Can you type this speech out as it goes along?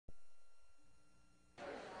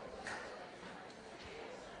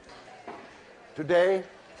Today,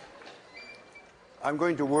 I'm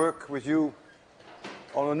going to work with you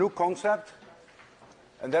on a new concept,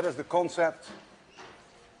 and that is the concept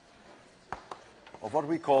of what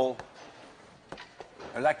we call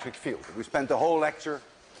electric field. We spent the whole lecture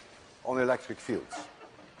on electric fields.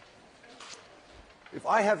 If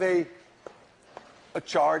I have a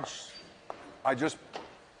charge, I just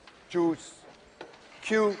choose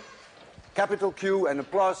Q, capital Q and a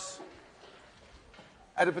plus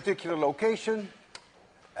at a particular location,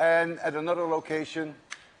 and at another location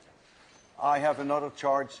I have another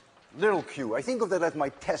charge, little q. I think of that as my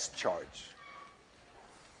test charge.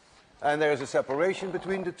 And there is a separation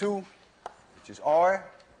between the two, which is r.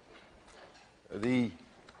 The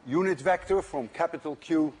unit vector from capital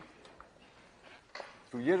Q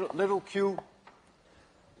to little q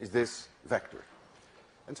is this vector.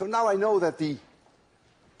 And so now I know that the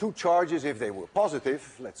two charges, if they were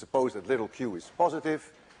positive, let's suppose that little q is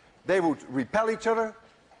positive, they would repel each other.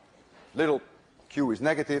 Little q is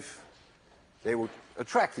negative, they would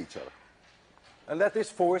attract each other. And let this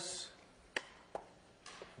force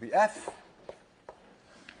be F.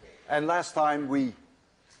 And last time we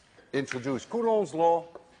introduced Coulomb's law.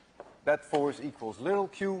 That force equals little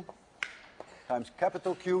q times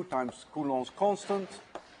capital Q times Coulomb's constant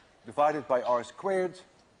divided by r squared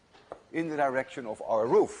in the direction of r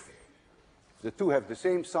roof. The two have the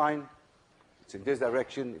same sign. It's in this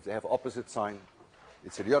direction. If they have opposite sign,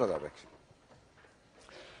 it's in the other direction.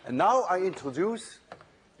 And now I introduce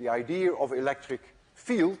the idea of electric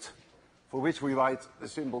field, for which we write the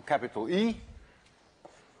symbol capital E.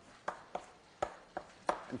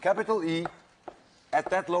 And capital E at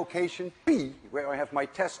that location P, where I have my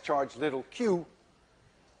test charge little q,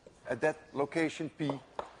 at that location P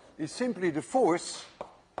is simply the force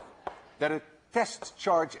that a test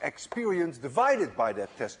charge experience divided by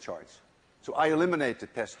that test charge. So I eliminate the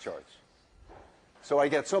test charge. So I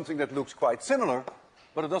get something that looks quite similar,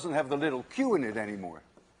 but it doesn't have the little q in it anymore.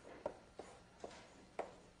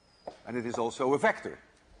 And it is also a vector.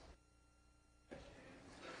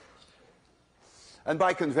 And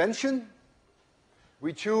by convention,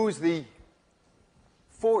 we choose the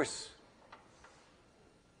force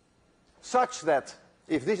such that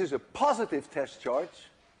if this is a positive test charge,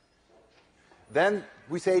 then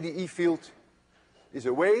we say the E field is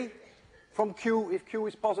away from Q if Q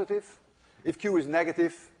is positive. If Q is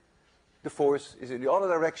negative, the force is in the other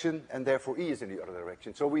direction, and therefore E is in the other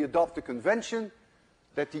direction. So we adopt the convention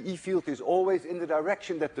that the E field is always in the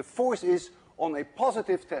direction that the force is on a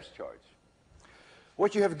positive test charge.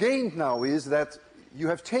 What you have gained now is that you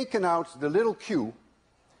have taken out the little q.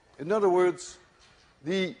 In other words,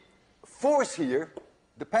 the force here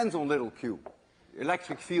depends on little q. The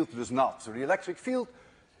electric field does not. So the electric field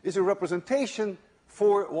is a representation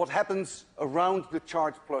for what happens around the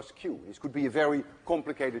charge plus q. This could be a very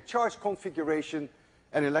complicated charge configuration,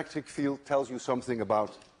 and electric field tells you something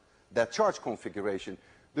about that charge configuration.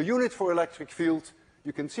 The unit for electric field,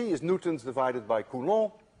 you can see, is newtons divided by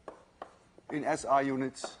Coulomb in SI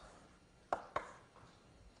units.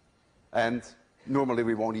 And normally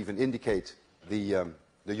we won't even indicate the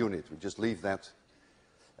unit. We just leave that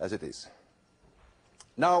as it is.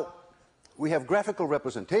 Now, we have graphical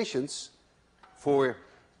representations for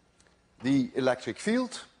the electric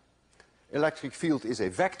field. Electric field is a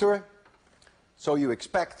vector, so you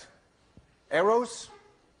expect arrows.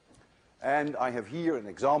 And I have here an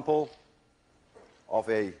example of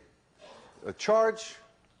a charge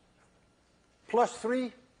plus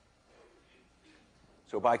 3.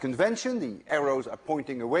 So by convention, the arrows are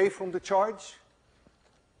pointing away from the charge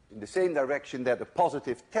in the same direction that a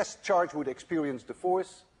positive test charge would experience the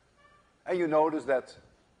force. And you notice that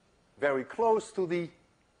very close to the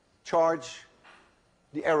charge,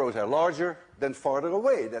 the arrows are larger than farther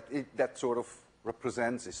away. That sort of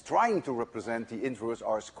represents, is trying to represent the inverse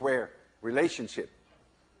r square relationship.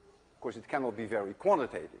 Of course, it cannot be very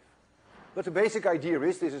quantitative. But the basic idea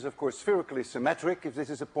is, this is of course spherically symmetric if this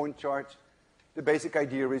is a point charge. The basic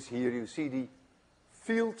idea is here you see the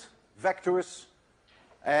field vectors,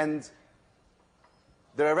 and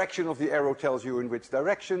the direction of the arrow tells you in which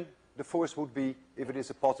direction the force would be if it is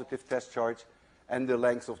a positive test charge, and the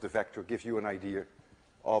length of the vector gives you an idea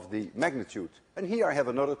of the magnitude. And here I have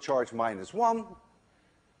another charge -1.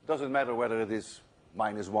 Doesn't matter whether it is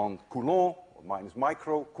 -1 Coulomb or minus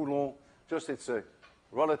micro Coulomb, just it's a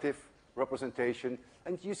relative representation.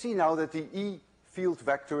 And you see now that the E field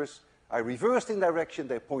vectors are reversed in direction.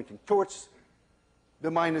 They're pointing towards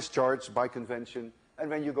the minus charge by convention. And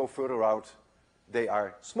when you go further out, they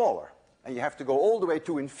are smaller. And you have to go all the way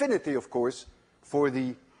to infinity, of course, for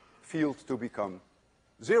the field to become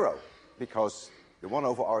 0, because the 1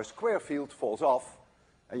 over r square field falls off,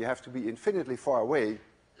 and you have to be infinitely far away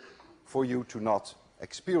for you to not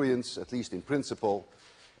experience, at least in principle,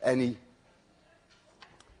 any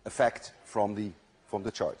effect from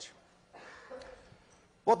the charge.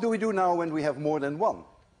 What do we do now when we have more than one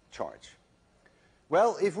charge?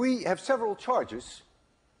 Well, if we have several charges,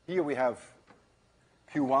 here we have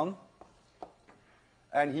Q1,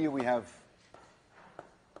 and here we have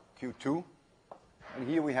Q2, and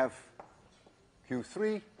here we have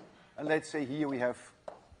Q3, and let's say here we have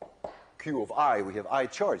Q of I, we have I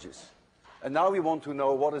charges. And now we want to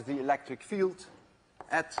know what is the electric field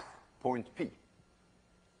at point P.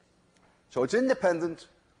 So it's independent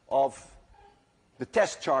of the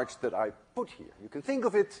test charge that I put here. You can think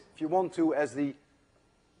of it, if you want to, as the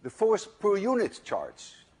force per unit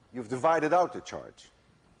charge. You've divided out the charge.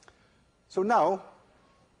 So now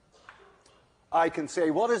I can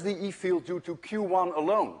say, what is the E field due to Q1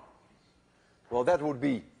 alone? Well, that would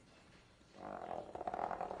be,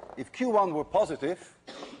 if Q1 were positive,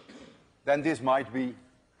 then this might be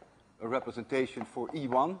a representation for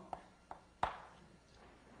E1.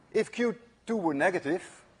 If Q2 were negative,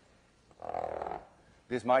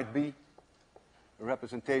 this might be a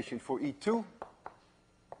representation for E2,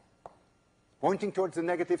 pointing towards the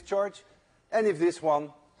negative charge. And if this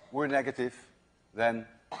one were negative, then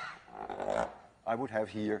I would have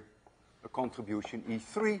here a contribution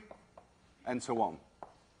E3, and so on.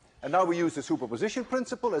 And now we use the superposition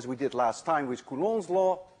principle, as we did last time with Coulomb's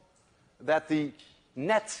law, that the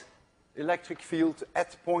net electric field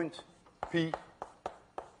at point P,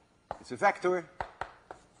 it's a vector,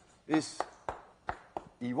 is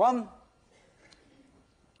E1,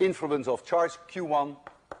 influence of charge Q1,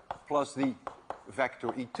 plus the vector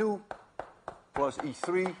E2, plus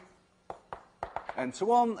E3, and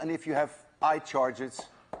so on. And if you have I charges,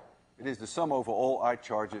 it is the sum over all I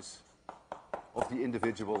charges of the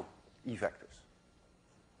individual E vectors.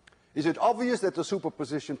 Is it obvious that the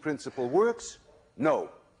superposition principle works? No.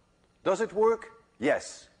 Does it work?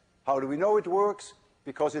 Yes. How do we know it works?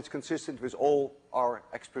 Because it's consistent with all our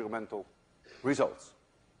experimental results.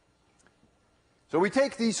 So we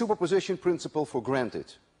take the superposition principle for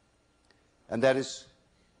granted, and that is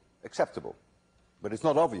acceptable, but it's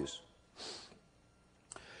not obvious.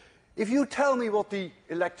 If you tell me what the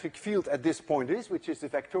electric field at this point is, which is the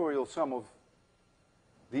vectorial sum of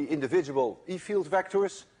the individual E field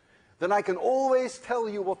vectors, then I can always tell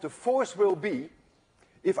you what the force will be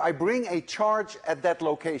if I bring a charge at that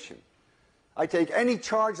location. I take any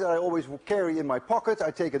charge that I always carry in my pocket,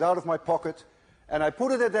 I take it out of my pocket, and I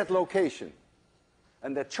put it at that location.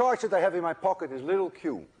 And that charge that I have in my pocket is little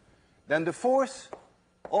q. Then the force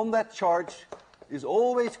on that charge is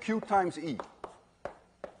always q times E.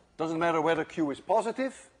 Doesn't matter whether q is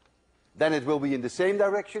positive, then it will be in the same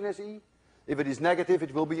direction as E. If it is negative,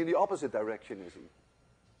 it will be in the opposite direction as E.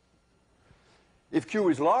 If q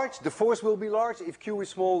is large, the force will be large. If q is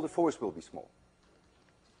small, the force will be small.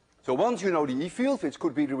 So once you know the E field, which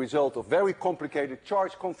could be the result of very complicated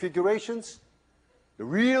charge configurations, the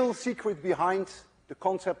real secret behind the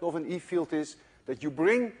concept of an E field is that you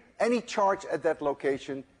bring any charge at that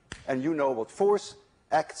location and you know what force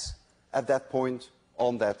acts at that point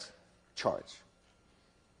on that charge.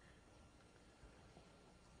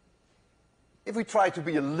 If we try to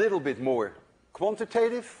be a little bit more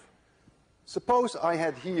quantitative, suppose I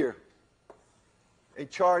had here a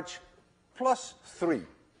charge plus 3.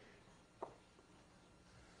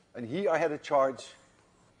 And here I had a charge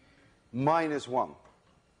minus 1.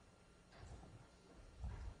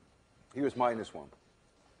 Here's minus 1.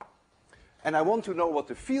 And I want to know what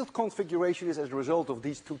the field configuration is as a result of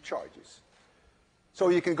these two charges. So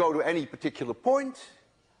you can go to any particular point.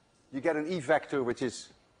 You get an E vector which is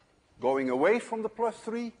going away from the plus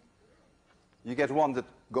 3. You get one that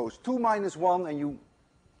goes to minus 1, and you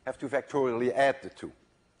have to vectorially add the two.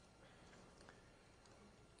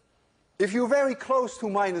 If you're very close to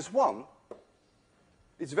minus 1,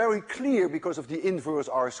 it's very clear, because of the inverse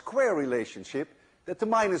R square relationship, that the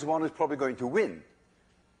minus 1 is probably going to win.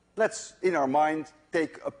 Let's, in our mind,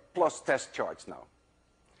 take a plus test charge now.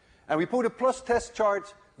 And we put a plus test charge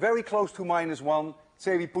very close to minus 1.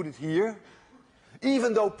 Say we put it here.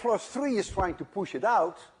 Even though plus 3 is trying to push it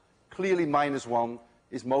out, clearly minus 1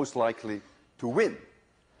 is most likely to win.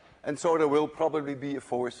 And so there will probably be a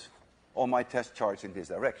force on my test charge in this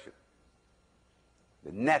direction.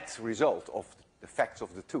 The net result of the effects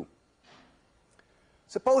of the two.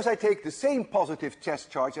 Suppose I take the same positive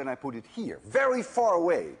test charge and I put it here, very far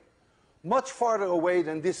away, much farther away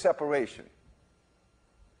than this separation.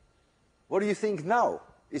 What do you think now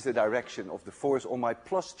is the direction of the force on my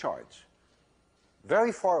plus charge?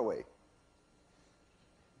 Very far away.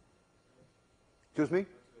 Excuse me?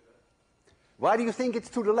 Why do you think it's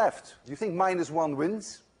to the left? Do you think -1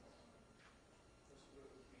 wins?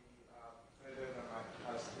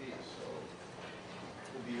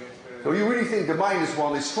 So you really think the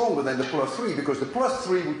 -1 is stronger than the +3, because the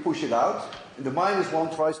 +3 would push it out, and the -1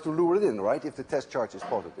 tries to lure it in, right, if the test charge is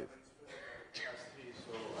positive.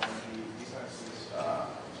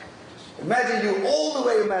 Imagine you all the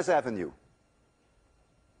way on Mass Avenue.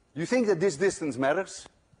 You think that this distance matters?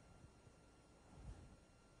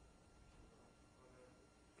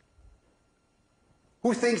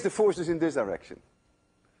 Who thinks the force is in this direction?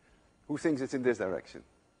 Who thinks it's in this direction?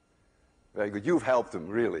 Very good. You've helped them,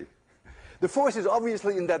 really. The force is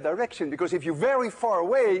obviously in that direction, because if you're very far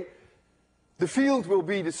away, the field will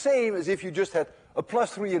be the same as if you just had a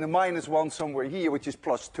 +3 and a -1 somewhere here, which is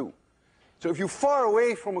 +2. So if you're far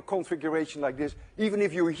away from a configuration like this, even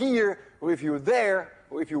if you're here, or if you're there,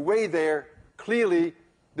 or if you're way there, clearly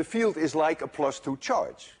the field is like a +2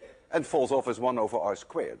 charge and falls off as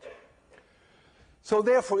 1/r². So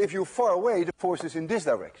therefore, if you're far away, the force is in this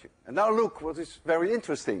direction. And now look what is very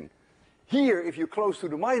interesting. Here, if you're close to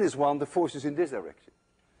the -1, the force is in this direction.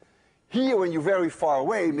 Here, when you're very far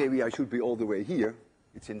away, maybe I should be all the way here,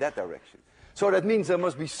 it's in that direction. So that means there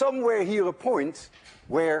must be somewhere here a point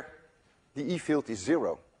where the E field is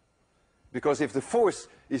 0. Because if the force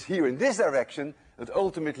is here in this direction, it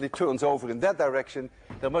ultimately turns over in that direction,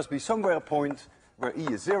 there must be somewhere a point where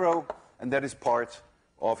E is 0, and that is part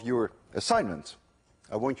of your assignment.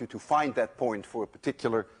 I want you to find that point for a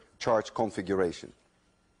particular charge configuration.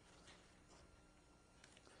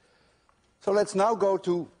 So let's now go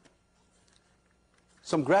to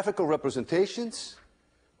some graphical representations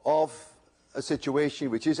of a situation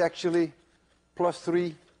which is actually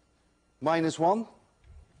 +3, -1.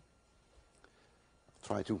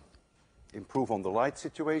 Try to improve on the light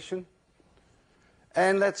situation.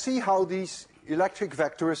 And let's see how these electric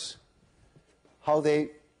vectors, how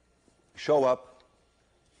they show up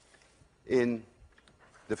in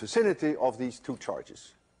the vicinity of these two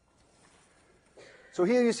charges. So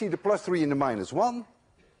here you see the +3 and the -1,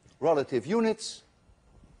 relative units.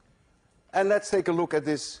 And let's take a look at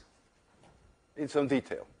this in some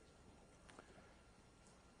detail.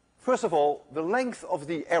 First of all, the length of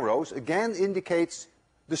the arrows again indicates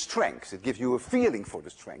the strength. It gives you a feeling for the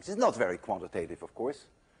strength. It's not very quantitative, of course.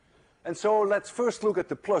 And so let's first look at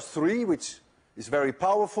the +3, which is very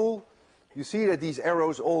powerful. You see that these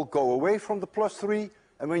arrows all go away from the +3,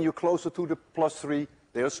 and when you're closer to the +3,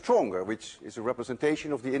 they are stronger, which is a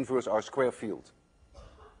representation of the inverse R² field.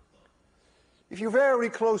 If you're very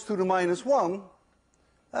close to the -1,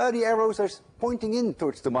 the arrows are pointing in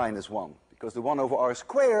towards the -1, because the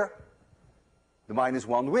 1/r², the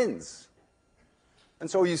 -1 wins. And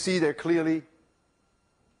so you see they're clearly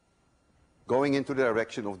going into the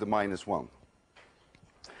direction of the -1.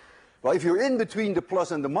 Well, if you're in between the plus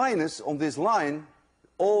and the minus on this line,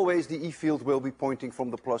 always the E field will be pointing from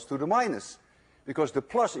the plus to the minus, because the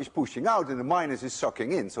plus is pushing out and the minus is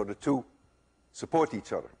sucking in, so the two support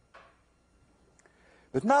each other.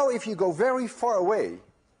 But now if you go very far away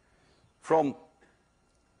from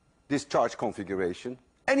this charge configuration,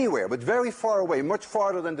 anywhere, but very far away, much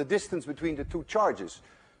farther than the distance between the two charges,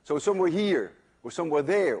 so somewhere here, or somewhere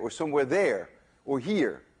there, or somewhere there, or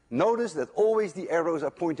here, notice that always the arrows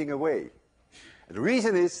are pointing away. And the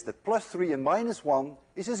reason is that +3 and -1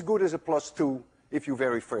 is as good as a +2 if you're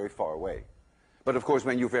very, very far away. But of course,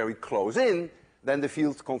 when you're very close in, then the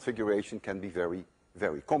field configuration can be very,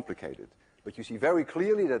 very complicated. But you see very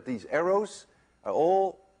clearly that these arrows are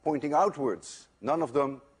all pointing outwards. None of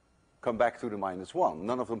them come back to the -1.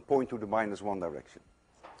 None of them point to the -1 direction.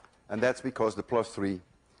 And that's because the +3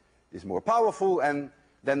 is more powerful, and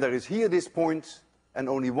then there is here this point, and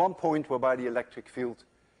only one point whereby the electric field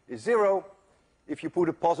is 0. If you put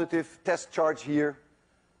a positive test charge here,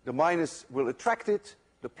 the minus will attract it,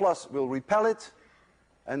 the plus will repel it,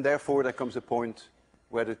 and therefore there comes a point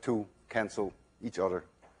where the two cancel each other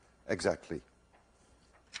exactly.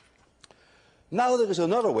 Now there is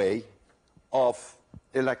another way of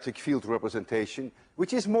electric field representation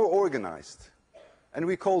which is more organized, and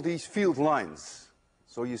we call these field lines.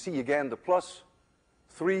 So you see again the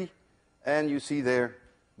 +3, and you see there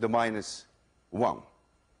the -1.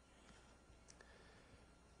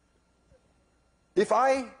 If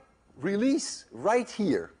I release right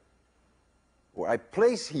here, or I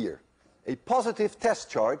place here, a positive test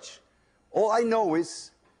charge, all I know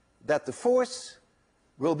is that the force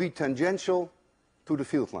will be tangential to the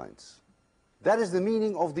field lines. That is the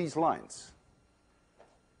meaning of these lines.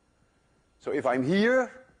 So if I'm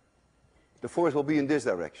here, the force will be in this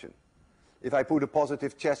direction. If I put a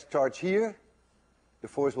positive test charge here, the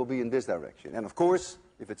force will be in this direction. And of course,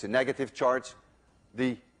 if it's a negative charge,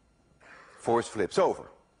 the force flips over.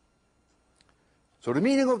 So the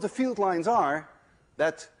meaning of the field lines are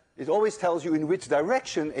that it always tells you in which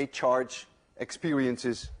direction a charge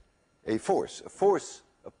experiences a force.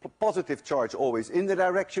 A positive charge always in the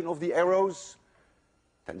direction of the arrows,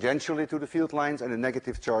 tangentially to the field lines, and a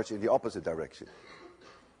negative charge in the opposite direction.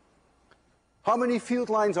 How many field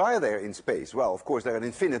lines are there in space? Well, of course, there are an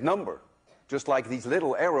infinite number. Just like these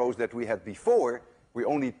little arrows that we had before, we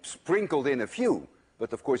only sprinkled in a few.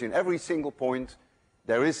 But of course, in every single point,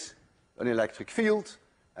 there is an electric field,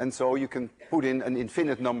 and so you can put in an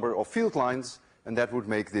infinite number of field lines, and that would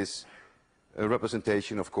make this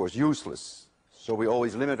representation, of course, useless. So we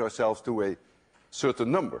always limit ourselves to a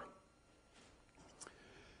certain number.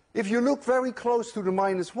 If you look very close to the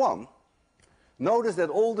 -1, notice that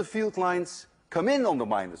all the field lines come in on the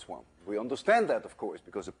 -1. We understand that, of course,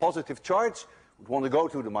 because a positive charge would want to go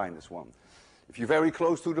to the -1. If you're very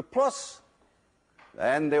close to the plus,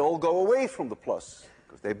 then they all go away from the plus,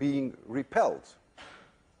 because they're being repelled.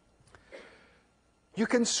 You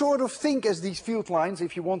can sort of think as these field lines,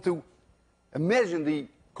 if you want to imagine the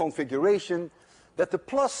configuration, that the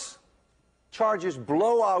plus charges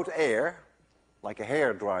blow out air, like a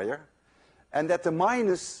hair dryer, and that the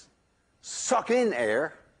minus suck in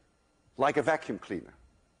air, like a vacuum cleaner.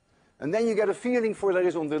 And then you get a feeling for there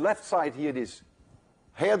is on the left side here this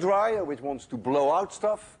hair dryer which wants to blow out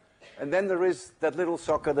stuff, and then there is that little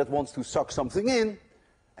sucker that wants to suck something in,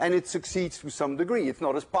 and it succeeds to some degree. It's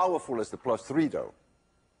not as powerful as the +3 though.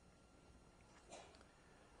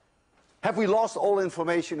 Have we lost all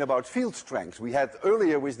information about field strength? We had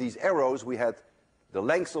earlier with these arrows, we had the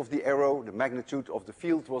length of the arrow, the magnitude of the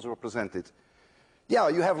field was represented. Yeah,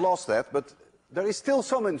 you have lost that, but there is still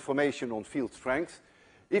some information on field strength.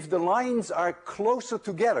 If the lines are closer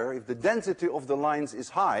together, if the density of the lines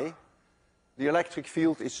is high, the electric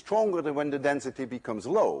field is stronger than when the density becomes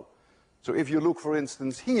low. So if you look, for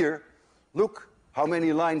instance, here, look how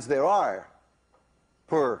many lines there are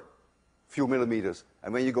per few millimeters.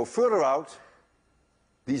 And when you go further out,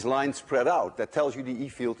 these lines spread out. That tells you the E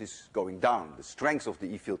field is going down. The strength of the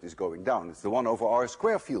E field is going down. It's the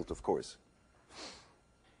 1/r² field, of course.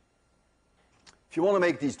 If you want to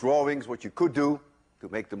make these drawings, what you could do to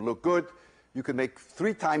make them look good, you can make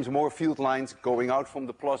 3 times more field lines going out from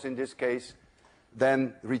the plus in this case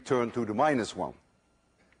than return to the -1.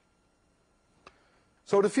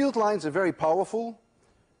 So the field lines are very powerful,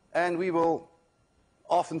 and we will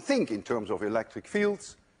often think in terms of electric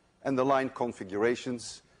fields and the line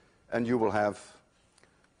configurations, and you will have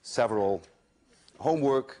several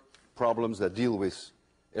homework problems that deal with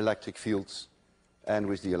electric fields and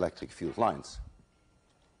with the electric field lines.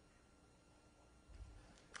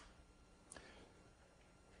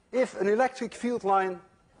 If an electric field line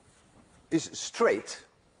is straight,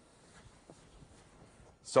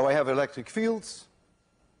 so I have electric fields,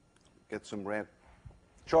 get some red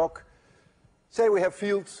chalk. Say we have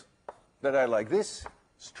fields that are like this,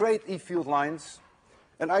 straight E field lines,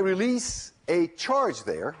 and I release a charge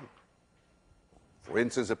there, for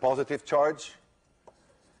instance a positive charge,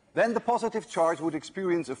 then the positive charge would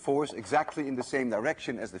experience a force exactly in the same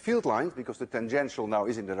direction as the field lines, because the tangential now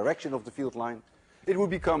is in the direction of the field line. It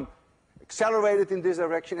would become accelerated in this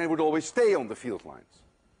direction and would always stay on the field lines.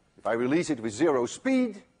 If I release it with 0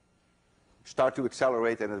 speed, start to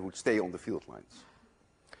accelerate and it would stay on the field lines.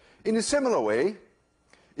 In a similar way,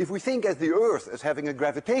 if we think as the Earth as having a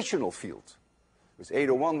gravitational field, with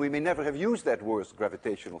 801 we may never have used that word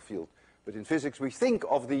gravitational field, but in physics we think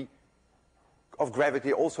of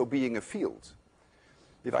gravity also being a field.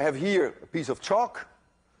 If I have here a piece of chalk,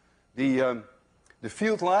 the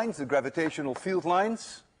field lines, the gravitational field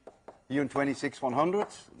lines, here in 26/100,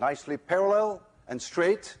 nicely parallel and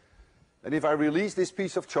straight, and if I release this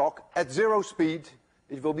piece of chalk at 0 speed,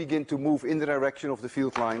 it will begin to move in the direction of the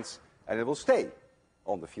field lines, and it will stay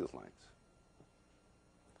on the field lines.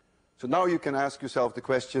 So now you can ask yourself the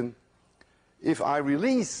question, if I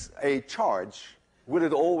release a charge, will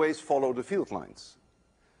it always follow the field lines?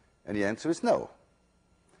 And the answer is no.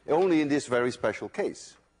 Only in this very special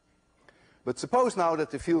case. But suppose now that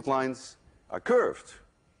the field lines are curved.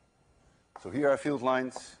 So here are field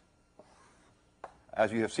lines,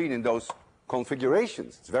 as you have seen in those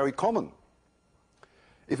configurations. It's very common.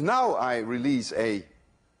 If now I release a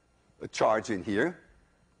charge in here,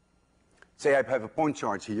 say I have a point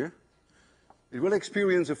charge here, it will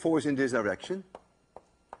experience a force in this direction,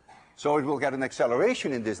 so it will get an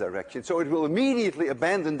acceleration in this direction, so it will immediately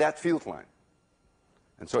abandon that field line.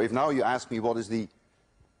 And so if now you ask me what is the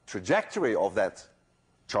trajectory of that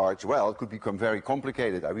charge, well, it could become very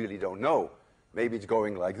complicated. I really don't know. maybe it's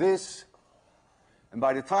going like this, and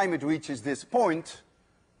by the time it reaches this point,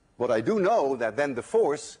 what I do know that then the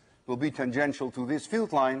force will be tangential to this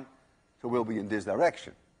field line, so will be in this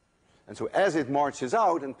direction. And so as it marches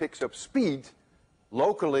out and picks up speed,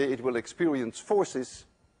 locally it will experience forces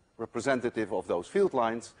representative of those field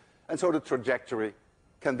lines, and so the trajectory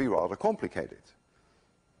can be rather complicated.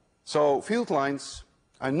 So field lines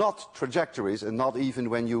are not trajectories, and not even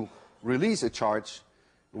when you release a charge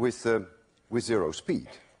with zero speed,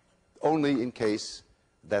 only in case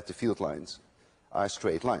that the field lines are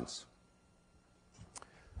straight lines.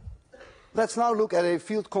 Let's now look at a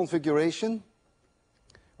field configuration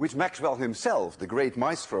which Maxwell himself, the great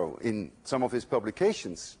maestro, in some of his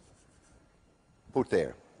publications put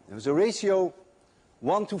there. There was a ratio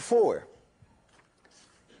 1 to 4.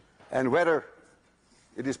 And whether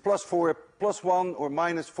it is +4, +1, or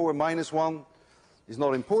 -4, -1 is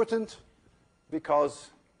not important, because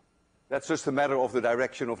that's just a matter of the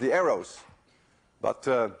direction of the arrows. But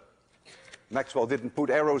Maxwell didn't put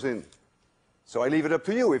arrows in. So I leave it up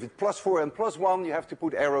to you. If it's +4 and +1, you have to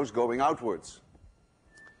put arrows going outwards.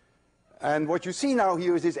 And what you see now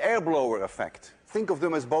here is this air blower effect. Think of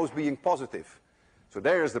them as both being positive. So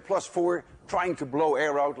there is the +4 trying to blow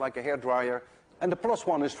air out like a hairdryer, and the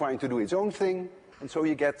 +1 is trying to do its own thing, and so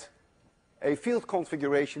you get a field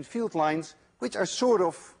configuration, field lines, which are sort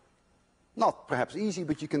of, not perhaps easy,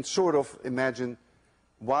 but you can sort of imagine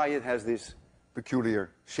why it has this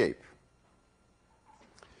peculiar shape.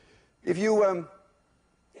 If you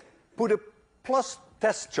put a plus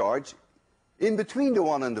test charge in between the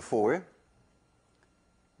 1 and the 4,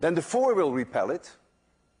 then the 4 will repel it,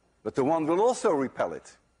 but the 1 will also repel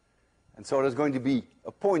it. And so there's going to be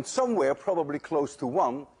a point somewhere, probably close to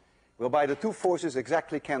 1, whereby the two forces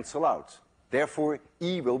exactly cancel out. Therefore,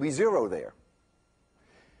 E will be 0 there.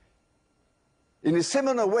 In a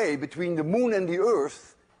similar way, between the moon and the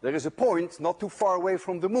Earth, there is a point not too far away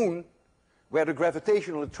from the moon where the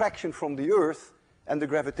gravitational attraction from the Earth and the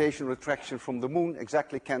gravitational attraction from the moon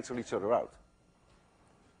exactly cancel each other out.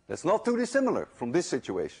 That's not too dissimilar from this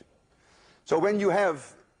situation. So when you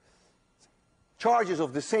have charges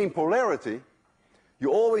of the same polarity,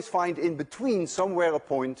 you always find in between somewhere a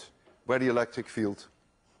point where the electric field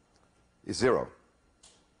is 0.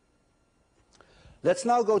 Let's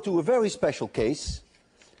now go to a very special case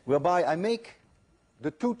whereby I make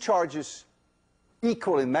the two charges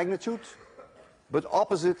equal in magnitude but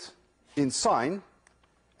opposite in sign,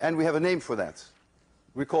 and we have a name for that.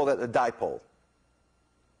 We call that a dipole.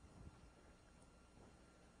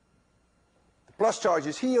 The plus charge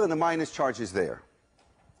is here and the minus charge is there.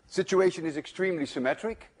 Situation is extremely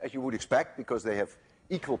symmetric, as you would expect, because they have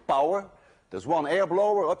equal power. There's one air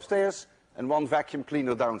blower upstairs and one vacuum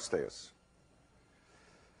cleaner downstairs.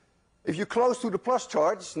 If you're close to the plus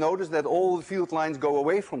charge, notice that all the field lines go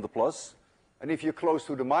away from the plus. And if you're close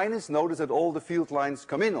to the minus, notice that all the field lines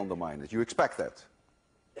come in on the minus. You expect that.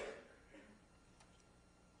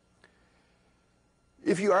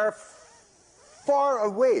 If you are far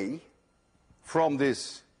away from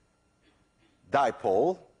this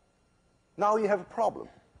dipole, now you have a problem.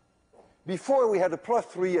 Before we had a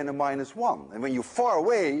 +3 and a -1. And when you're far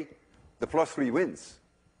away, the +3 wins.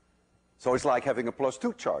 So it's like having a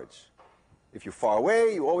 +2 charge. If you're far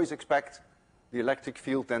away, you always expect the electric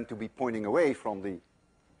field then to be pointing away from the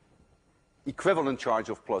equivalent charge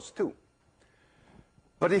of +2.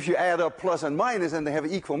 But if you add up plus and minus and they have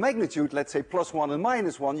equal magnitude, let's say +1 and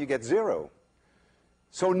 -1, you get 0.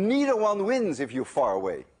 So neither one wins if you're far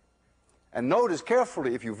away. And notice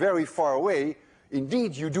carefully, if you're very far away,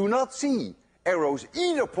 indeed you do not see arrows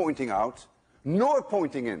either pointing out nor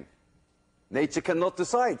pointing in. Nature cannot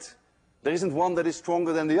decide. There isn't one that is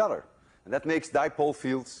stronger than the other. And that makes dipole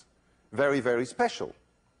fields very, very special.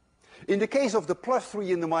 In the case of the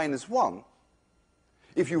 +3 and the -1,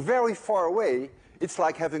 if you're very far away, it's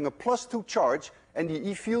like having a +2 charge, and the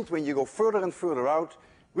E field, when you go further and further out,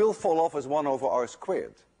 will fall off as 1 over r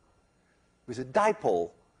squared. With a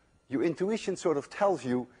dipole, your intuition sort of tells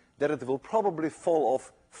you that it will probably fall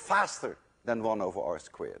off faster than 1 over r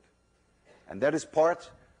squared. And that is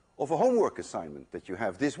part of a homework assignment that you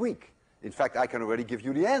have this week. In fact, I can already give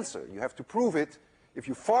you the answer. You have to prove it. If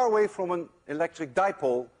you're far away from an electric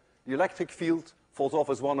dipole, the electric field falls off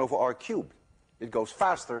as 1 over r cubed. It goes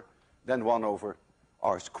faster than 1 over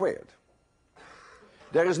r squared.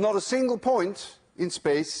 There is not a single point in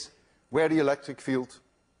space where the electric field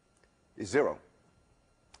is 0.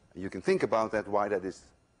 And you can think about that, why that is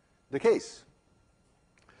the case.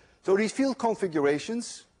 So these field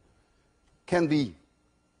configurations can be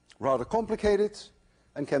rather complicated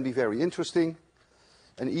and can be very interesting,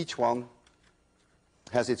 and each one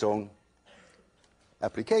has its own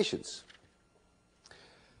applications.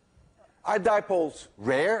 Are dipoles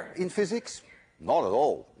rare in physics? Not at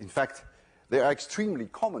all. In fact, they are extremely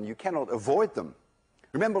common. You cannot avoid them.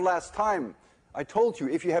 Remember last time I told you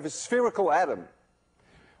if you have a spherical atom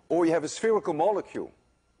or you have a spherical molecule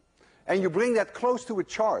and you bring that close to a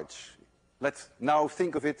charge, let's now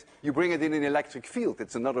think of it, you bring it in an electric field.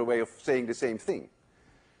 It's another way of saying the same thing.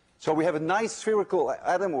 So we have a nice spherical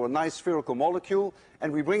atom or a nice spherical molecule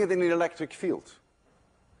and we bring it in an electric field.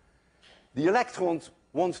 The electrons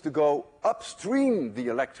want to go upstream the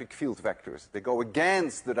electric field vectors. They go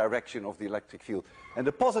against the direction of the electric field. And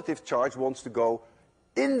the positive charge wants to go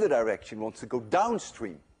in the direction, wants to go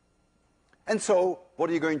downstream. And so, what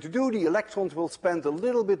are you going to do? The electrons will spend a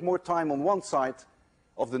little bit more time on one side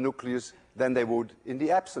of the nucleus than they would in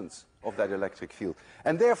the absence of that electric field.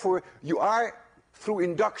 And therefore, you are, through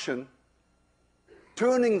induction,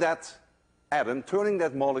 turning that atom, turning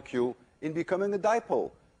that molecule in becoming a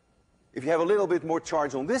dipole. If you have a little bit more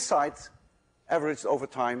charge on this side, averaged over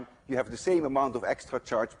time, you have the same amount of extra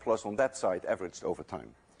charge plus on that side, averaged over time.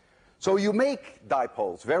 So you make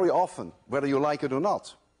dipoles very often, whether you like it or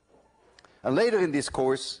not. And later in this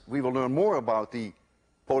course, we will learn more about the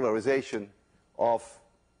polarization of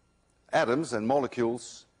atoms and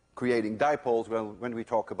molecules creating dipoles when we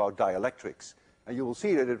talk about dielectrics. And you will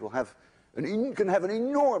see that it will have can have an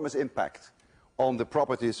enormous impact on the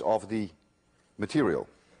properties of the material.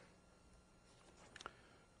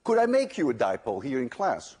 Could I make you a dipole here in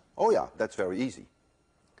class? Oh yeah, that's very easy.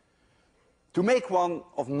 To make one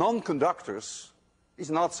of non-conductors is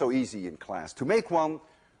not so easy in class. To make one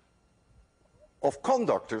of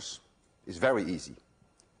conductors is very easy.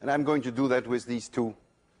 And I'm going to do that with these two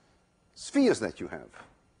spheres that you have.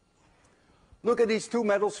 Look at these two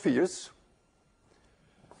metal spheres.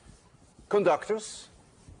 Conductors,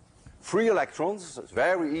 free electrons, it's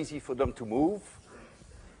very easy for them to move.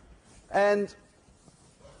 And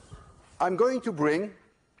I'm going to bring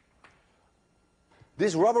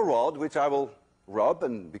this rubber rod, which I will rub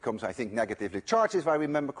and becomes, I think, negatively charged, if I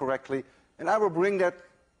remember correctly, and I will bring that,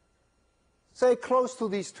 say, close to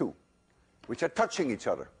these two, which are touching each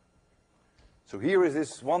other. So here is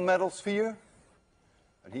this one metal sphere,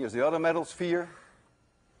 and here's the other metal sphere,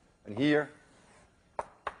 and here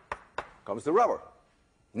comes the rubber,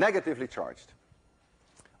 negatively charged.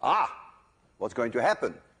 What's going to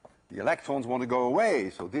happen? The electrons want to go away,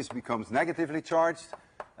 so this becomes negatively charged,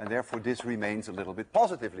 and therefore this remains a little bit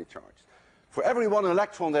positively charged. For every one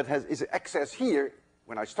electron that is excess here,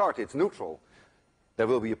 when I start it's neutral, there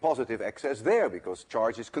will be a positive excess there because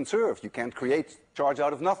charge is conserved. You can't create charge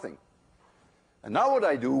out of nothing. And now what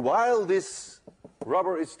I do, while this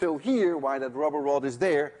rubber is still here, while that rubber rod is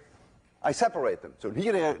there, I separate them. So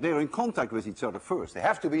here they're in contact with each other first. They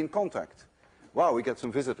have to be in contact. Wow, we get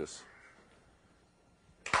some visitors.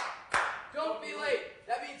 Don't be late.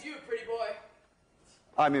 That means you, pretty boy.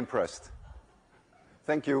 I'm impressed.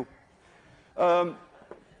 Thank you. So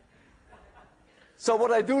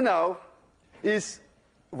what I do now is,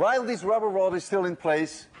 while this rubber rod is still in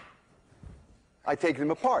place, I take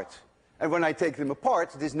them apart. And when I take them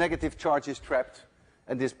apart, this negative charge is trapped,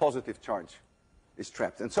 and this positive charge is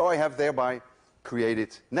trapped. And so I have thereby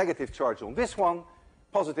created negative charge on this one,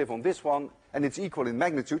 positive on this one, and it's equal in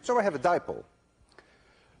magnitude, so I have a dipole.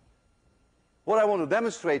 What I want to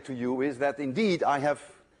demonstrate to you is that indeed I have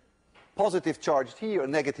positive charge here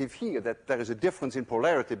and negative here, that there is a difference in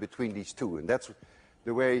polarity between these two. And that's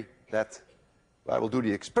the way that I will do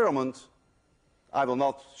the experiment. I will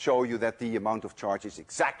not show you that the amount of charge is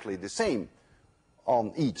exactly the same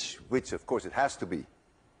on each, which of course it has to be.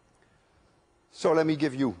 So let me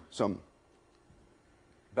give you some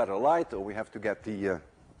better light, or we have to get the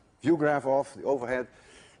view graph off, the overhead.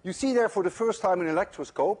 You see there for the first time an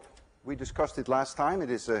electroscope. We discussed it last time. It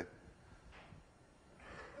is a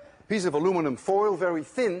piece of aluminum foil, very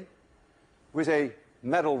thin, with a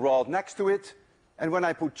metal rod next to it. And when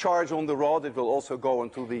I put charge on the rod, it will also go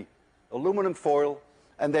onto the aluminum foil,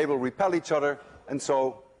 and they will repel each other, and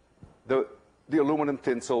so the aluminum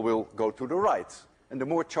tinsel will go to the right. And the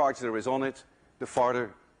more charge there is on it, the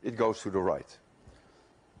farther it goes to the right.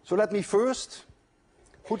 So let me first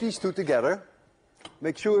put these two together,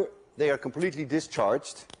 make sure they are completely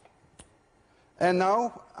discharged. And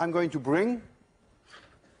now I'm going to bring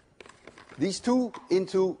these two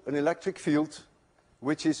into an electric field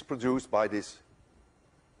which is produced by this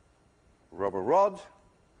rubber rod.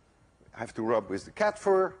 I have to rub with the cat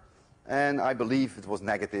fur, and I believe it was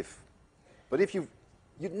negative. But if you'd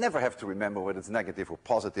never have to remember whether it's negative or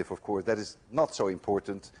positive, of course. That is not so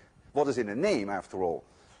important. What is in a name, after all?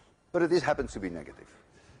 But it happens to be negative.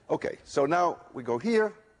 Okay, so now we go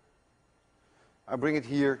here. I bring it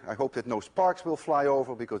here. I hope that no sparks will fly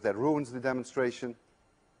over because that ruins the demonstration.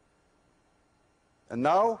 And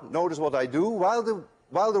now, notice what I do. While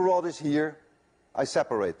the rod is here, I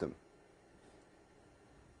separate them.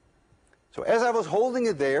 So as I was holding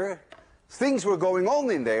it there, things were going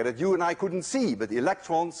on in there that you and I couldn't see, but the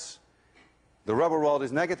electrons, the rubber rod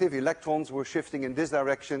is negative, electrons were shifting in this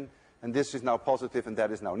direction, and this is now positive and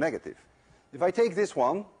that is now negative. If I take this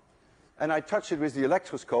one and I touch it with the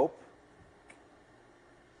electroscope,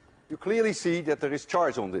 you clearly see that there is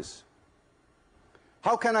charge on this.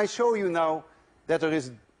 How can I show you now that there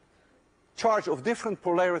is charge of different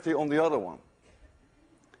polarity on the other one?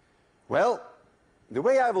 Well, the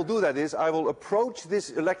way I will do that is I will approach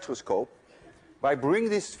this electroscope by bringing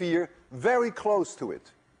this sphere very close to it.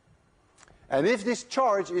 And if this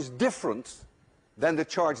charge is different than the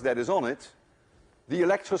charge that is on it, the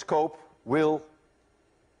electroscope will,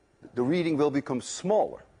 the reading will become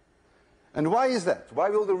smaller. And why is that? Why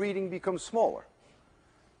will the reading become smaller?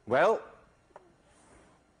 Well,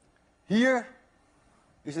 here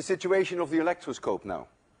is the situation of the electroscope now.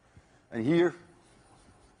 And here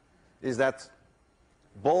is that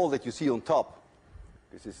ball that you see on top.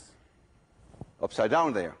 This is upside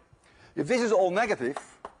down there. If this is all negative,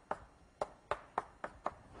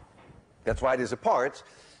 that's why it is apart.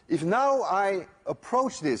 If now I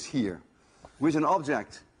approach this here with an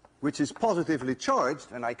object which is positively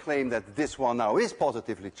charged, and I claim that this one now is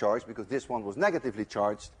positively charged because this one was negatively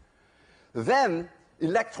charged, then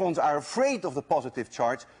electrons are afraid of the positive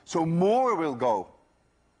charge, so more will go.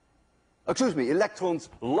 Excuse me, electrons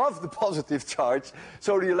love the positive charge,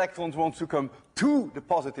 so the electrons want to come to the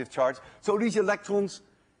positive charge, so these electrons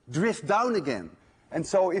drift down again. And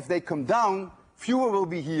so if they come down, fewer will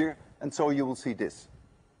be here, and so you will see this.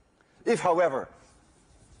 If, however,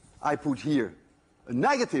 I put here a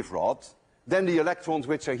negative rod, then the electrons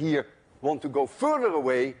which are here want to go further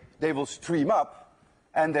away, they will stream up,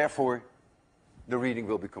 and therefore the reading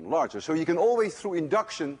will become larger. So you can always, through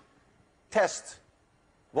induction, test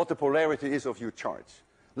what the polarity is of your charge.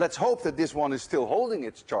 Let's hope that this one is still holding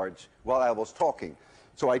its charge while I was talking.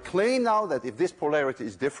 So I claim now that if this polarity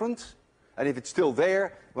is different, and if it's still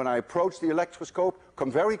there, when I approach the electroscope,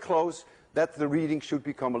 come very close, that the reading should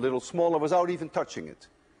become a little smaller without even touching it.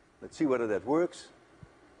 Let's see whether that works.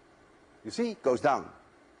 You see, it goes down.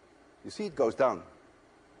 You see, it goes down.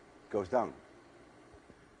 It goes down.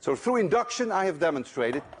 So through induction, I have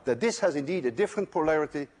demonstrated that this has indeed a different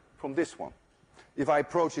polarity from this one. If I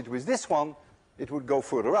approach it with this one, it would go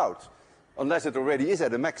further out, unless it already is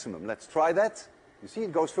at a maximum. Let's try that. You see,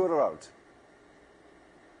 it goes further out.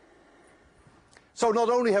 So not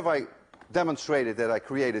only have I demonstrated that I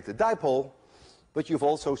created a dipole, but you've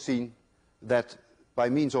also seen that by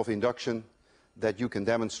means of induction that you can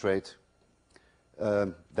demonstrate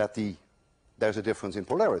that there's a difference in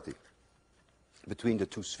polarity between the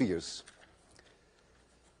two spheres.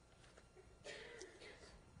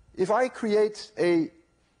 If I create a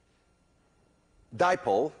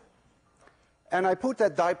dipole and I put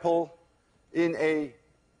that dipole in an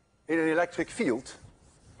electric field,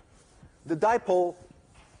 the dipole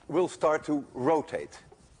will start to rotate.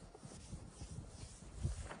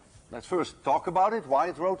 Let's first talk about it, why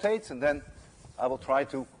it rotates, and then I will try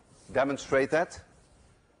to demonstrate that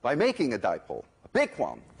by making a dipole, a big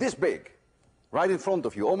one, this big, right in front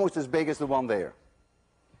of you, almost as big as the one there.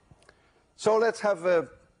 So let's have an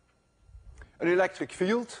electric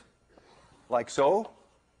field, like so.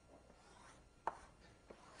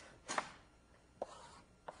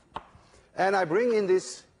 And I bring in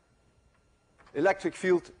this electric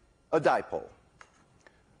field a dipole,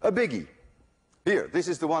 a biggie. Here, this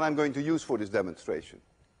is the one I'm going to use for this demonstration.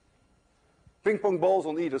 Ping pong balls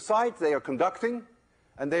on either side, they are conducting,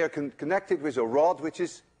 and they are connected with a rod which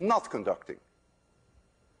is not conducting.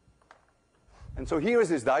 And so here is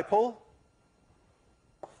this dipole.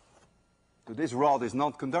 So this rod is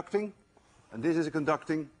not conducting, and this is a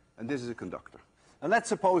conducting, and this is a conductor. And let's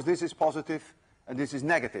suppose this is positive, and this is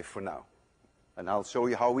negative for now. And I'll show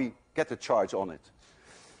you how we get the charge on it.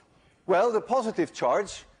 Well, the positive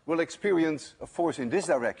charge will experience a force in this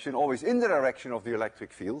direction, always in the direction of the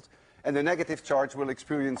electric field, and the negative charge will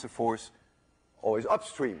experience a force always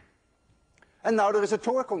upstream. And now there is a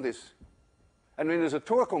torque on this. And when there's a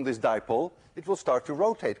torque on this dipole, it will start to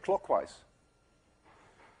rotate clockwise.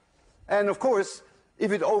 And of course,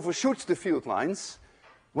 if it overshoots the field lines,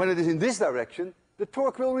 when it is in this direction, the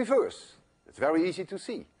torque will reverse. It's very easy to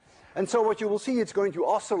see. And so what you will see, it's going to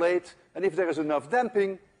oscillate, and if there is enough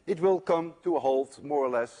damping, it will come to a halt more or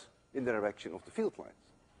less in the direction of the field lines.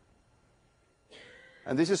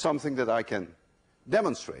 And this is something that I can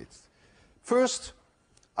demonstrate. First,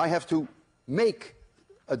 I have to make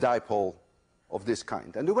a dipole of this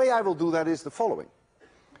kind. And the way I will do that is the following.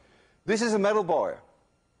 This is a metal bar.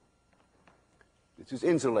 This is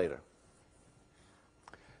insulator.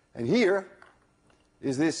 And here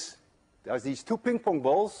is this, there's these two ping pong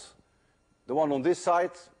balls. The one on this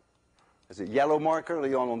side has a yellow marker,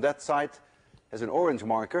 the one on that side has an orange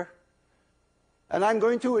marker. And I'm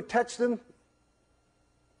going to attach them,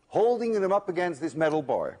 holding them up against this metal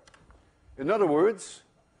bar. In other words,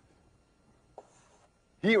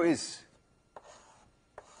 here is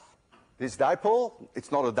this dipole.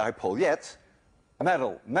 It's not a dipole yet.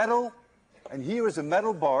 Metal, metal, and here is a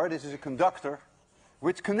metal bar. This is a conductor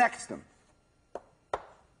which connects them.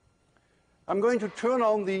 I'm going to turn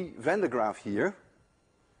on the Van de Graaff here,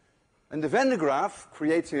 and the Van de Graaff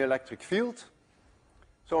creates an electric field.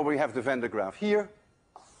 So we have the Van de Graaff here,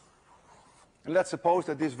 and let's suppose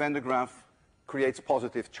that this Van de Graaff creates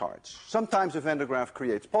positive charge. Sometimes a Van de Graaff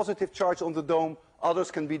creates positive charge on the dome, others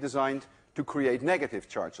can be designed to create negative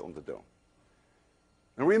charge on the dome.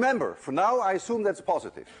 And remember, for now I assume that's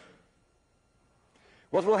positive.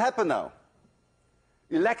 What will happen now?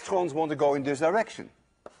 Electrons want to go in this direction,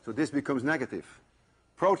 so this becomes negative.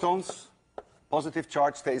 Protons, positive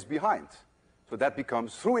charge stays behind. So that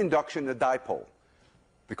becomes, through induction, a dipole.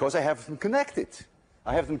 Because I have them connected.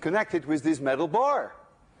 I have them connected with this metal bar.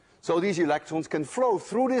 So these electrons can flow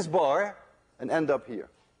through this bar and end up here.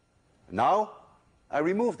 Now, I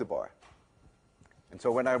remove the bar. And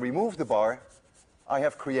so when I remove the bar, I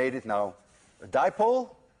have created now a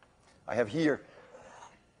dipole. I have here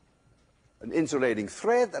an insulating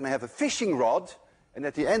thread, and I have a fishing rod. And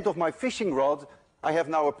at the end of my fishing rod, I have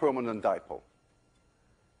now a permanent dipole.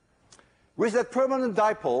 With that permanent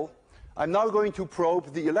dipole, I'm now going to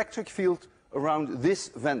probe the electric field around this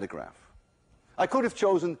Van de Graaff. I could have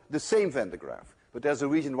chosen the same Van de Graaff, but there's a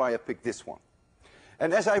reason why I picked this one.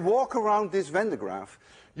 And as I walk around this Van de Graaff,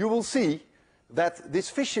 you will see that this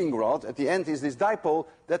fishing rod, at the end is this dipole,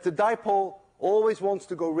 that the dipole always wants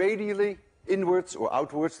to go radially inwards or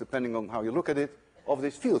outwards, depending on how you look at it, of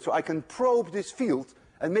this field. So I can probe this field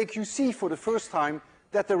and make you see for the first time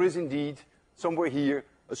that there is indeed somewhere here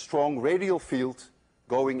a strong radial field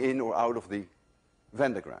going in or out of the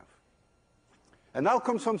Van de Graaff. And now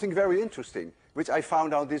comes something very interesting, which I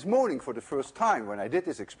found out this morning for the first time when I did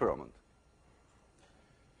this experiment.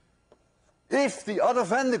 If the other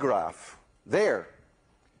Van de Graaff there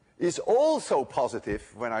is also positive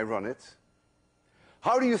when I run it,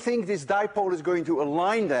 how do you think this dipole is going to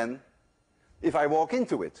align then if I walk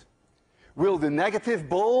into it? Will the negative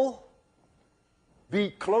ball be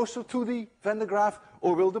closer to the Van de Graaff,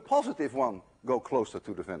 or will the positive one go closer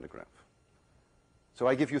to the Van de Graaff? So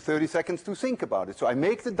I give you 30 seconds to think about it. So I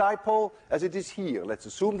make the dipole as it is here. Let's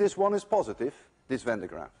assume this one is positive, this Van de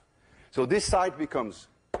Graaff. So this side becomes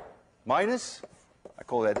minus, I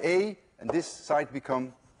call that A, and this side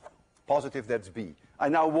becomes positive, that's B. I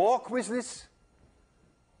now walk with this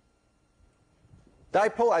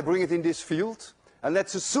dipole, I bring it in this field, and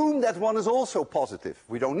let's assume that one is also positive.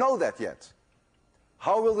 We don't know that yet.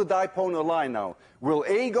 How will the dipole align now? Will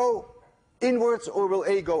A go inwards or will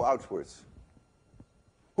A go outwards?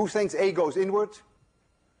 Who thinks A goes inward?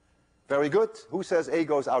 Very good. Who says A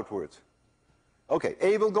goes outward? Okay,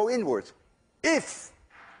 A will go inward if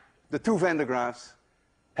the two Van de Graaffs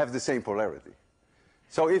have the same polarity.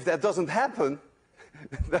 So if that doesn't happen,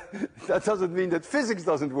 that doesn't mean that physics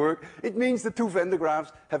doesn't work. It means the two Van de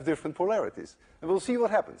Graaffs have different polarities. And we'll see what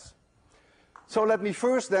happens. So let me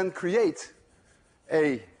first then create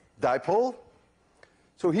a dipole.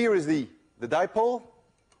 So here is the dipole.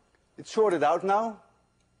 It's sorted out now.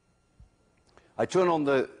 I turn on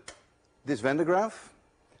this Van de Graaff.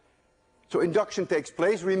 So induction takes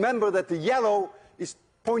place. Remember that the yellow is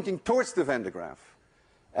pointing towards the Van de Graaff,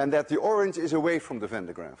 and that the orange is away from the Van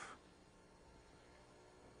de Graaff.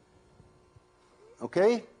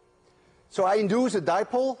 Okay? So I induce a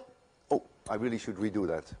dipole. Oh, I really should redo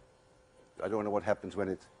that. I don't know what happens when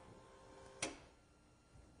it... I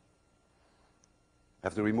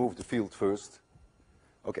have to remove the field first.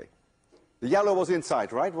 Okay. The yellow was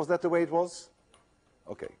inside, right? Was that the way it was?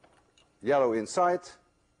 Okay. Yellow inside.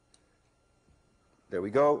 There we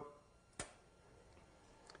go.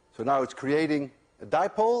 So now it's creating a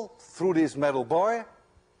dipole through this metal bar.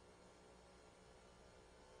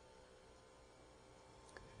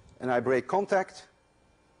 And I break contact.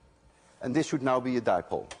 And this should now be a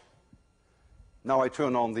dipole. Now I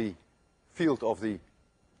turn on the field of the...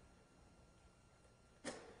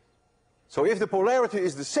 So if the polarity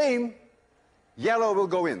is the same, yellow will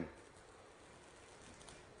go in.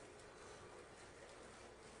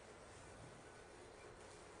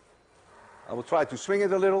 I will try to swing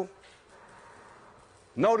it a little.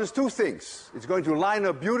 Notice two things. It's going to line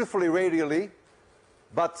up beautifully radially,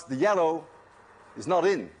 but the yellow is not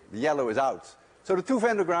in. The yellow is out. So the two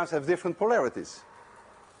Van der Graafs have different polarities.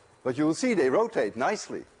 But you will see they rotate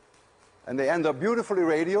nicely. And they end up beautifully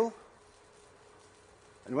radial.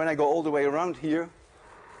 And when I go all the way around here,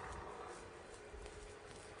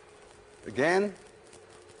 again,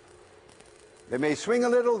 they may swing a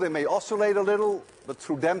little, they may oscillate a little, but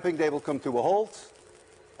through damping they will come to a halt.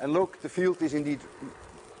 And look, the field is indeed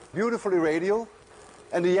beautifully radial,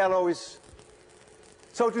 and the yellow is,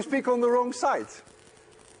 so to speak, on the wrong side.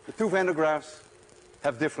 The two Van der Graafs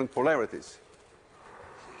have different polarities.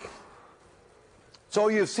 So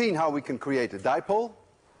you've seen how we can create a dipole,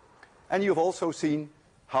 and you've also seen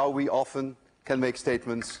how we often can make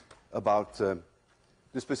statements about the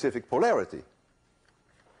specific polarity.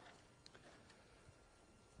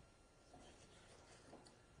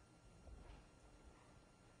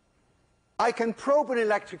 I can probe an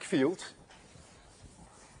electric field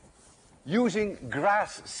using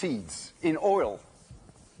grass seeds in oil.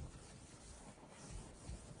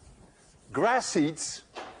 Grass seeds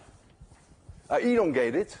are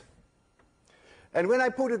elongated, and when I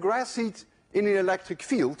put a grass seed in an electric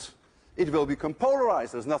field, it will become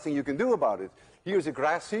polarized. There's nothing you can do about it. Here's a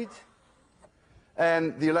grass seed,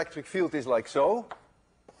 and the electric field is like so.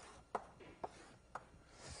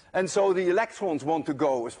 And so the electrons want to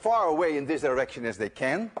go as far away in this direction as they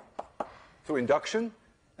can through induction,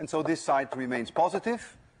 and so this side remains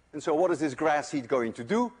positive. And so what is this grass seed going to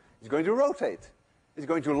do? It's going to rotate. It's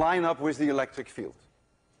going to line up with the electric field.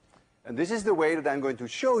 And this is the way that I'm going to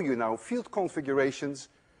show you now field configurations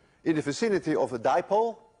in the vicinity of a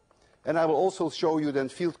dipole, and I will also show you then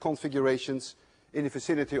field configurations in the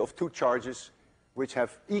vicinity of two charges which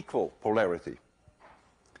have equal polarity.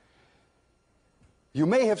 You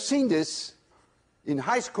may have seen this in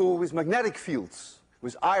high school with magnetic fields,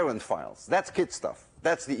 with iron files. That's kid stuff.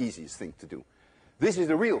 That's the easiest thing to do. This is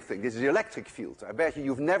the real thing. This is the electric field. I bet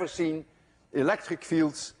you've never seen electric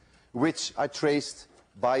fields which are traced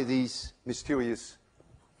by these mysterious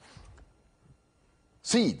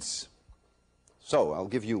seeds. So I'll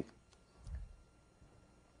give you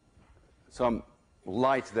some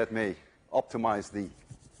light that may optimize the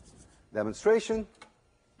demonstration.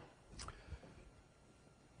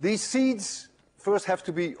 These seeds first have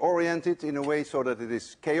to be oriented in a way so that it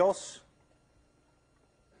is chaos.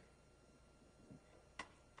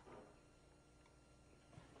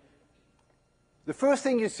 The first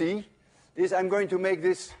thing you see is I'm going to make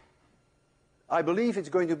this, I believe it's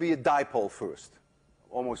going to be a dipole first,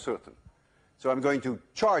 almost certain. So I'm going to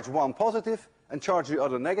charge one positive and charge the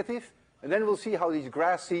other negative, and then we'll see how these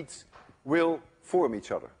grass seeds will form each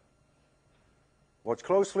other. Watch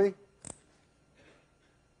closely.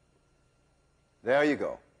 There you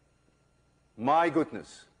go. My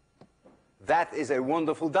goodness. That is a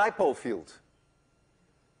wonderful dipole field.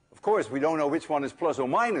 Of course, we don't know which one is plus or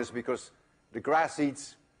minus because the grass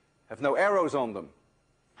seeds have no arrows on them.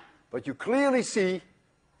 But you clearly see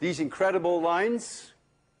these incredible lines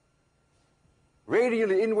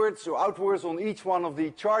radially inwards or outwards on each one of the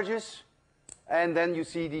charges, and then you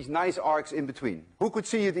see these nice arcs in between. Who could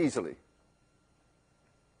see it easily?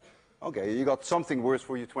 Okay, you got something worse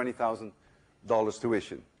for your $20,000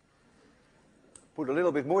 tuition. Put a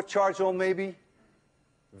little bit more charge on maybe.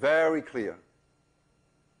 Very clear.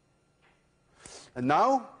 And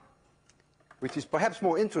now, which is perhaps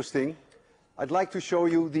more interesting, I'd like to show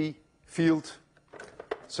you the field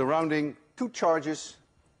surrounding two charges,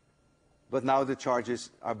 but now the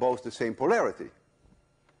charges are both the same polarity.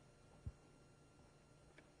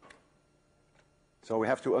 So we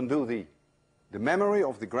have to undo the memory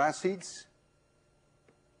of the grass seeds.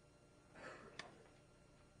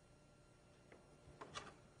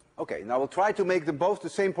 Okay, now we'll try to make them both the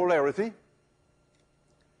same polarity.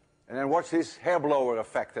 And then watch this hair blower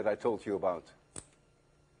effect that I told you about.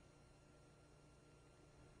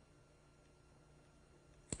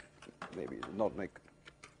 Maybe it did not make...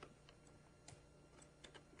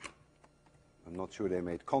 I'm not sure they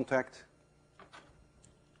made contact.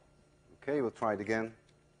 Okay, we'll try it again.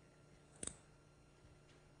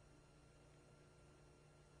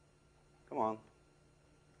 Come on.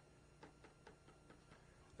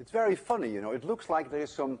 It's very funny, you know. It looks like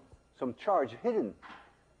there's some charge hidden,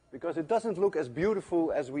 because it doesn't look as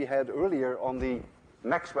beautiful as we had earlier on the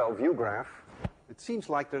Maxwell view graph. It seems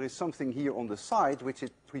like there is something here on the side which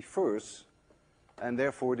it prefers, and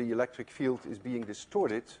therefore the electric field is being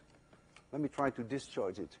distorted. Let me try to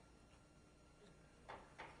discharge it.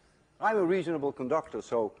 I'm a reasonable conductor,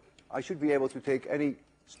 so I should be able to take any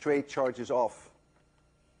straight charges off.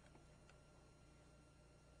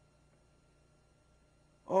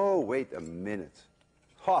 Oh, wait a minute.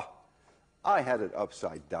 Ha! I had it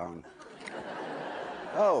upside down.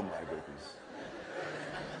 Oh, my goodness.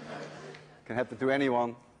 Can happen to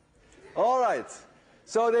anyone. All right.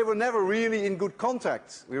 So they were never really in good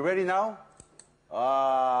contact. We ready now?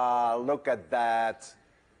 Ah, look at that.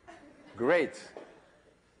 Great.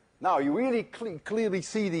 Now, you really clearly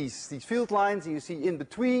see these field lines, and you see in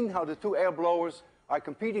between how the two air blowers are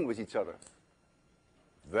competing with each other.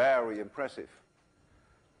 Very impressive.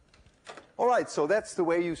 All right, so that's the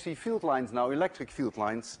way you see field lines now, electric field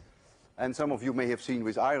lines. And some of you may have seen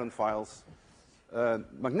with iron files,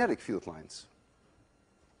 magnetic field lines.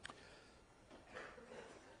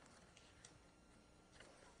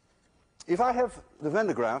 If I have the Van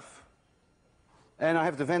de Graaff, and I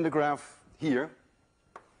have the Van de Graaff here,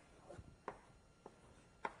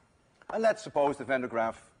 and let's suppose the Van de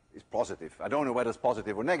Graaff is positive. I don't know whether it's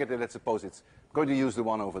positive or negative. Let's suppose it's going to use the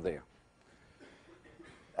one over there.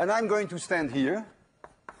 And I'm going to stand here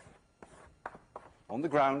on the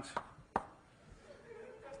ground,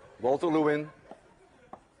 Walter Lewin.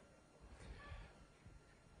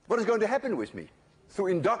 What is going to happen with me? Through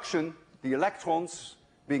induction, the electrons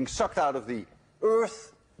being sucked out of the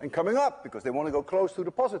Earth and coming up because they want to go close to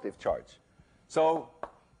the positive charge. So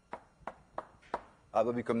I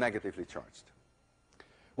will become negatively charged.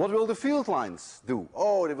 What will the field lines do?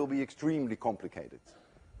 Oh, they will be extremely complicated.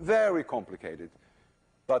 Very complicated.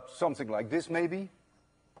 But something like this maybe.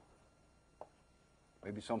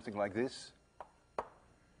 Maybe something like this.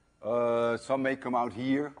 Some may come out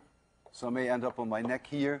here. Some may end up on my neck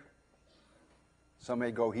here. Some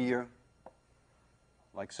may go here.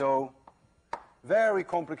 Like so. Very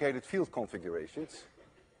complicated field configurations.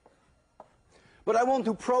 But I want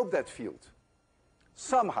to probe that field.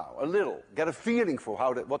 Somehow, a little, get a feeling for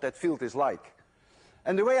what that field is like.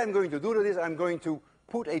 And the way I'm going to do that is I'm going to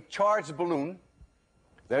put a charged balloon.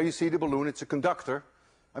 There you see the balloon, it's a conductor.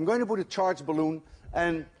 I'm going to put a charged balloon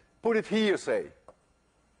and put it here, say.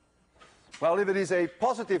 Well, if it is a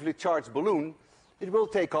positively charged balloon, it will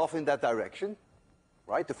take off in that direction,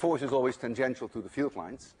 right? The force is always tangential to the field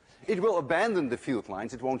lines. It will abandon the field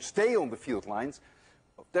lines, it won't stay on the field lines.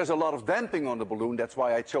 There's a lot of damping on the balloon, that's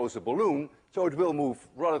why I chose a balloon. So it will move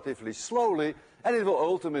relatively slowly, and it will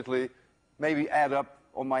ultimately maybe add up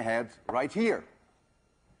on my head right here.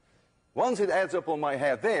 Once it adds up on my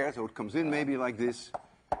head there, so it comes in maybe like this,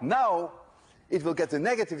 now it will get the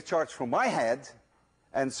negative charge from my head,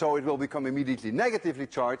 and so it will become immediately negatively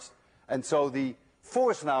charged, and so the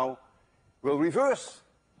force now will reverse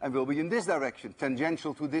and will be in this direction,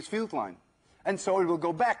 tangential to this field line. And so it will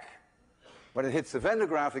go back. When it hits the Van de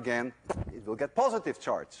Graaff again, it will get positive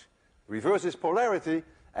charge. Reverses polarity,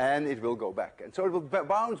 and it will go back. And so it will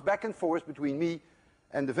bounce back and forth between me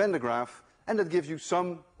and the Van de Graaff, and that gives you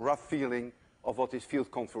some rough feeling of what this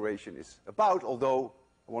field configuration is about, although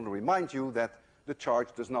I want to remind you that the charge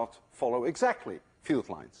does not follow exactly field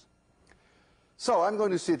lines. So I'm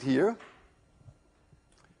going to sit here,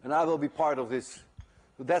 and I will be part of this.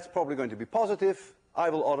 So that's probably going to be positive. I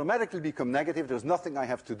will automatically become negative. There's nothing I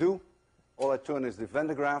have to do. All I turn is the Van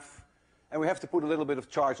de Graaff. And we have to put a little bit of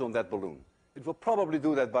charge on that balloon. It will probably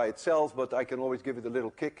do that by itself, but I can always give it a little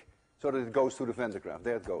kick so that it goes to the Van de Graaff.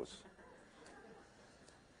 There it goes.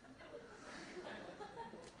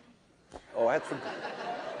 Oh, I had to...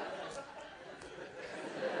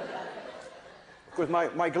 Of course,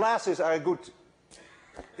 my glasses are a good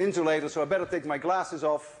insulator, so I better take my glasses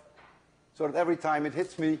off so that every time it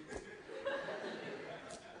hits me,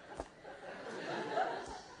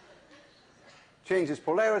 changes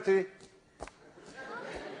polarity.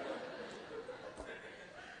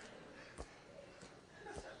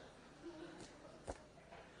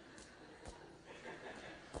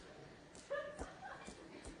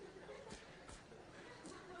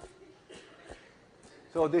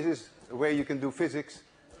 So this is a way you can do physics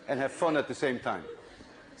and have fun at the same time.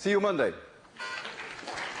 See you Monday.